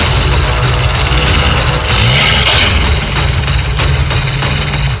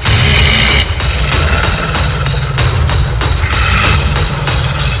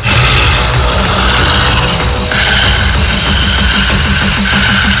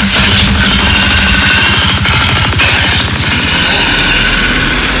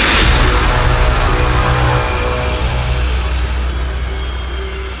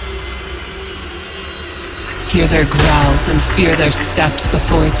Hear their growls and fear their steps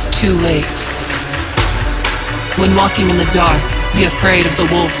before it's too late. When walking in the dark, be afraid of the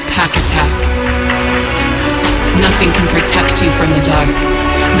wolves' pack attack. Nothing can protect you from the dark.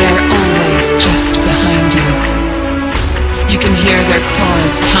 They're always just behind you. You can hear their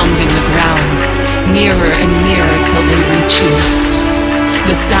claws pounding the ground, nearer and nearer till they reach you.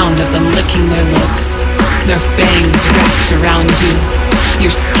 The sound of them licking their lips, their fangs wrapped around you, your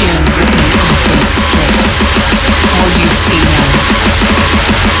skin ripping off in strips. All you see now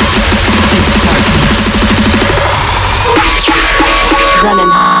is darkness.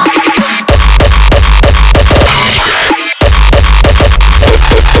 Running.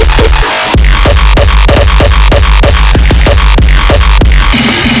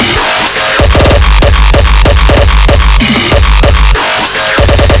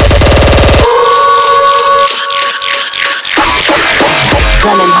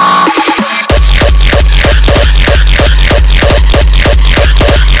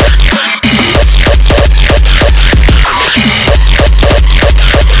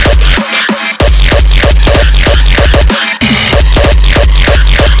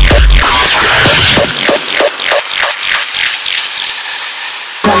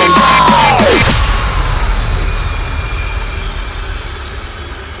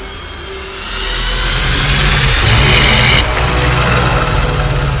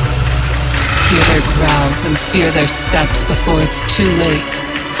 Hear their growls and fear their steps before it's too late.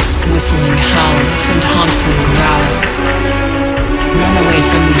 Whistling howls and haunting growls. Run away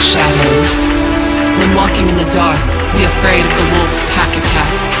from these shadows. When walking in the dark, be afraid of the wolves' pack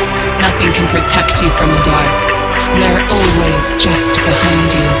attack. Nothing can protect you from the dark. They're always just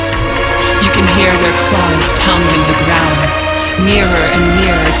behind you. You can hear their claws pounding the ground, nearer and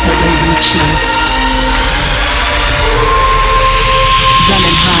nearer till they reach you. Run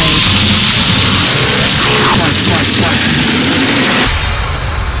and hide.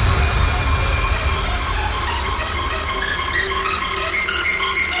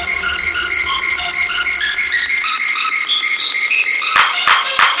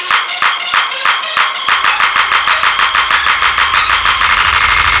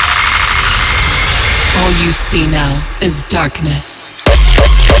 All you see now is darkness.